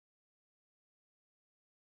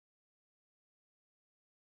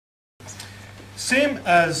Same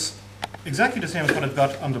as, exactly the same as what I've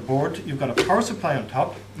got on the board. You've got a power supply on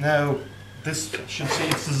top. Now, this should say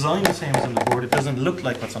it's designed the same as on the board. It doesn't look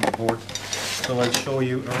like what's on the board. So I'll show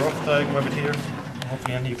you a rough diagram of it here.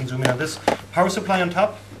 Hopefully, Andy, you can zoom in on this. Power supply on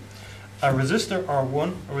top. A resistor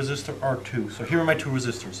R1, a resistor R2. So here are my two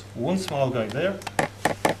resistors. One small guy there,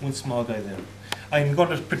 one small guy there. I'm going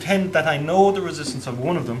to pretend that I know the resistance of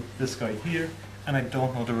one of them, this guy here, and I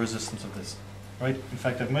don't know the resistance of this. Right? In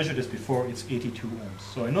fact, I've measured this before, it's 82 ohms.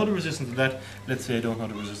 So I know the resistance of that. Let's say I don't know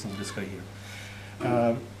the resistance of this guy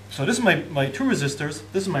here. So this is my two resistors.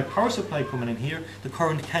 This is my power supply coming in here. The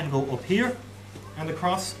current can go up here and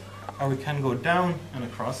across, or it can go down and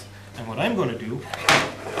across. And what I'm going to do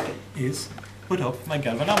is put up my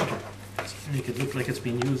galvanometer. Make it look like it's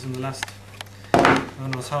been used in the last,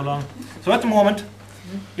 God knows how long. So at the moment,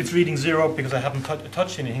 it's reading 0 because I haven't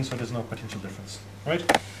touched anything, so there's no potential difference. Right?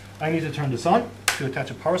 I need to turn this on to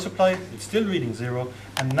attach a power supply. It's still reading 0.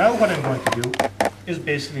 And now what I'm going to do is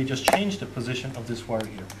basically just change the position of this wire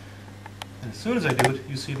here. And as soon as I do it,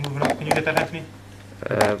 you see it moving up. Can you get that, Anthony?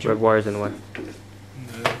 Red wires in the way.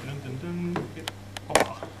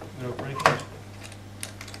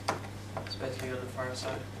 It's basically on the far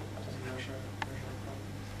side.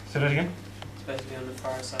 Say that again? It's basically on the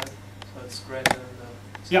far side, so it's greater than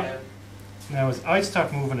the scale. Yeah. Now as I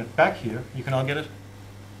start moving it back here, you can all get it?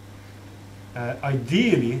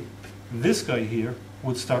 Ideally, this guy here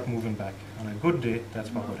would start moving back. On a good day, that's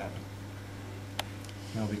what would happen.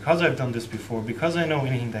 Now because I've done this before, because I know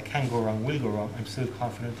anything that can go wrong will go wrong, I'm still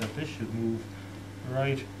confident that this should move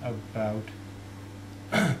right about...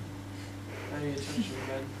 How do you touch it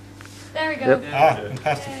again? There we go. Yep. Yeah. and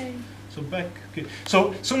past it. Yay. So back, okay.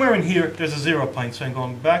 So somewhere in here, there's a 0 point. So I'm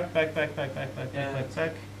going back.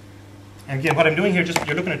 And again, what I'm doing here, just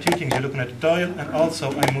you're looking at two things. You're looking at the dial, and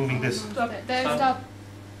also I'm moving this. Stop. There, Stop. stop.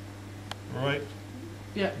 Right.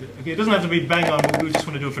 Yeah. Okay, it doesn't have to be bang on, but we just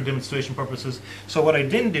want to do it for demonstration purposes. So what I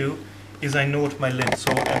didn't do is I note my length.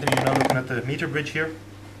 So Anthony, you're now looking at the meter bridge here.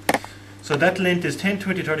 So that length is 10,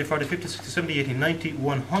 20, 30, 40, 50, 60, 70, 80, 90,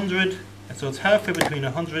 100. And so it's halfway between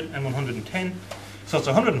 100 and 110. So it's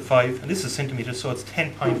 105, and this is centimeters, so it's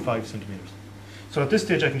 10.5 centimeters. So at this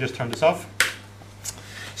stage, I can just turn this off.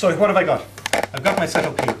 So what have I got? I've got my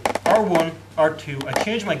setup here. R1, R2, I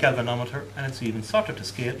changed my galvanometer, and it's even softer to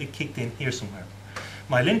scale. It kicked in here somewhere.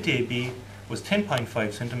 My length AB was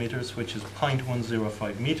 10.5 centimeters, which is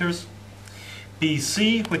 0.105 meters.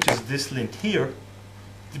 BC, which is this length here,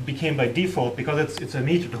 it became by default, because it's a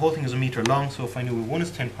meter, the whole thing is a meter long, so if I knew one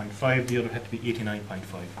is 10.5, the other had to be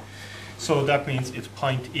 89.5. So that means it's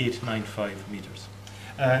 0.895 meters.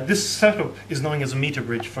 This setup is known as a meter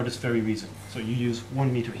bridge for this very reason. So you use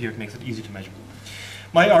 1 meter here, it makes it easy to measure.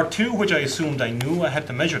 My R2, which I assumed I knew, I had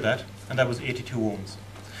to measure that, and that was 82 ohms.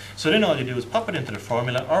 So then all you do is pop it into the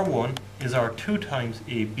formula. R1 is R2 times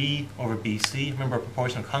AB over BC. Remember our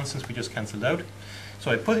proportional constants we just cancelled out.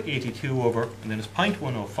 So I put 82 over, and then it's 0.105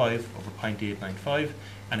 over 0.895,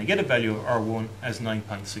 and I get a value of R1 as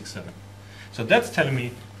 9.67. So that's telling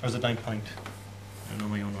me, or is it 9 point, I don't know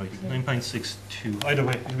my own writing, 9.62. Either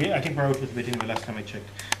way, I think we're out a little bit anyway last time I checked.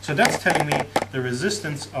 So that's telling me the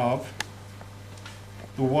resistance of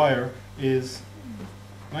the wire is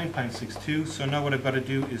 9.62. So now what I've got to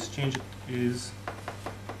do is change it,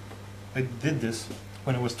 I did this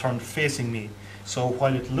when it was turned facing me. So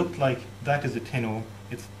while it looked like that is a 10 ohm,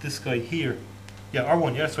 it's this guy here. Yeah,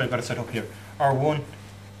 R1, yeah, that's what I've got to set up here. R1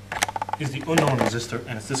 is the unknown resistor,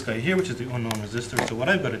 and it's this guy here, which is the unknown resistor. So what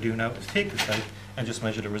I've got to do now is take this out and just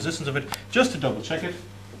measure the resistance of it, just to double check it.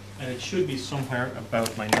 And it should be somewhere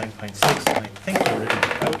about my 9.6, and I think I written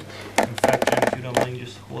it out. In fact, Jen, if you don't mind,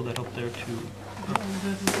 just hold that up there too.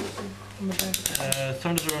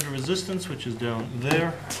 Thunders around the resistance, which is down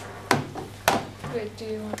there. Wait, do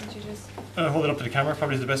you want me to just... Hold it up to the camera,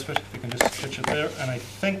 probably is the best fit. If you can just switch it there. And I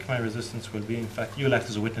think my resistance will be, in fact, you'll act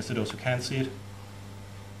as a witness to those who can't see it.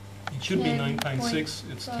 It should be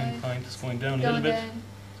 9.6. It's 10 point. It's going down a little bit.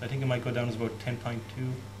 I think it might go down as about 10.2.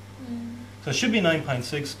 So it should be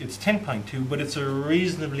 9.6. It's 10.2, but it's a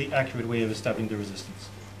reasonably accurate way of establishing the resistance.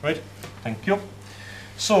 Right? Thank you.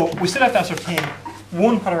 So we still have to ascertain,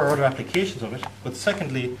 one, what are other applications of it, but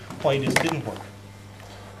secondly, why this didn't work.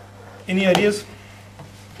 Any ideas?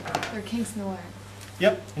 There are kinks in the wire.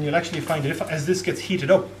 Yep, and you'll actually find that as this gets heated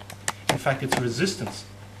up, in fact, its resistance.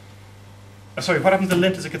 Sorry, what happens to the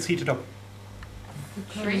length as it gets heated up?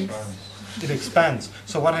 It expands.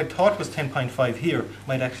 So what I thought was 10.5 here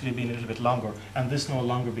might actually be a little bit longer, and this no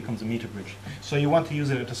longer becomes a meter bridge. So you want to use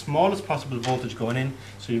it at the smallest possible voltage going in,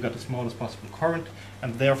 so you've got the smallest possible current,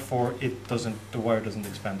 and therefore the wire doesn't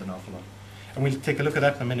expand an awful lot. And we'll take a look at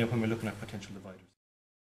that in a minute when we're looking at potential dividers.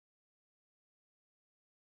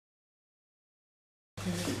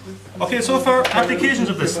 Okay, so for applications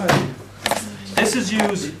of this, this is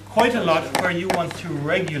used quite a lot where you want to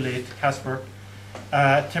regulate, Casper,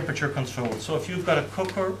 temperature control. So if you've got a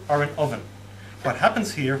cooker or an oven, what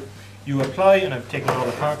happens here, you apply, and I've taken it all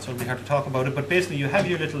apart so it'll be hard to talk about it, but basically you have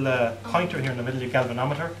your little pointer here in the middle, your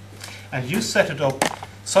galvanometer, and you set it up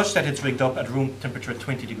such that it's rigged up at room temperature at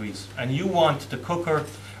 20 degrees. And you want the cooker,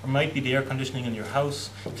 or might be the air conditioning in your house,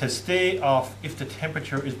 to stay off if the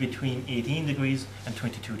temperature is between 18 degrees and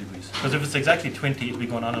 22 degrees. Because if it's exactly 20, it'll be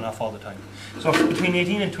going on and off all the time. So if it's between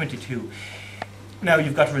 18 and 22. Now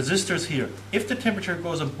you've got resistors here. If the temperature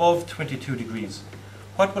goes above 22 degrees,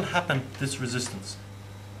 what will happen to this resistance?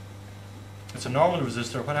 It's a normal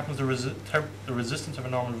resistor. What happens to the resistance of a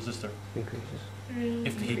normal resistor? Increases.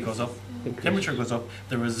 If the heat goes up, Increases. temperature goes up,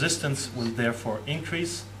 the resistance will therefore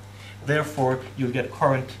increase. Therefore, you'll get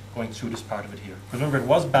current going through this part of it here. Remember, it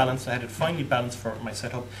was balanced. I had it finely balanced for my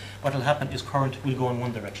setup. What will happen is current will go in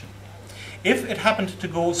one direction. If it happened to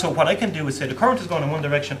go, so what I can do is say the current is going in one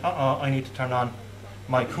direction, I need to turn on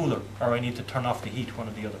my cooler, or I need to turn off the heat, one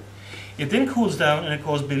or the other. It then cools down and it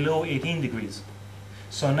goes below 18 degrees.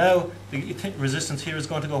 So now the resistance here is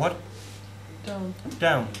going to go what? Down.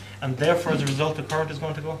 Down. And therefore, as a result, the current is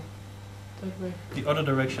going to go That way. the other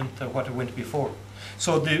direction to what it went before.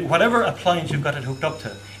 So whatever appliance you've got it hooked up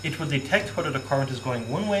to, it will detect whether the current is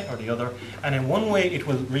going one way or the other, and in one way it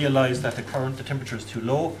will realize that the temperature is too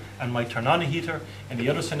low and might turn on a heater. In the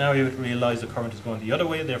other scenario, it will realize the current is going the other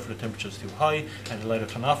way, therefore the temperature is too high, and it'll either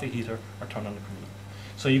turn off a heater or turn on the cooler.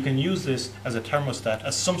 So you can use this as a thermostat,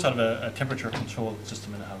 as some sort of a temperature control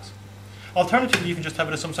system in a house. Alternatively, you can just have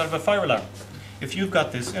it as some sort of a fire alarm. If you've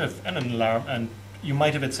got this and an alarm, and you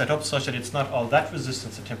might have it set up such that it's not all that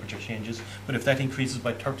resistant to temperature changes, but if that increases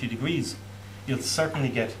by 30 degrees, you'll certainly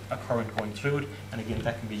get a current going through it, and again,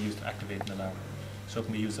 that can be used to activate an alarm. So it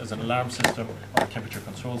can be used as an alarm system or a temperature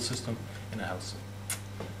control system in a house.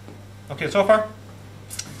 Okay, so far,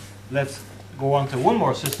 let's go on to one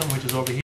more system, which is over here.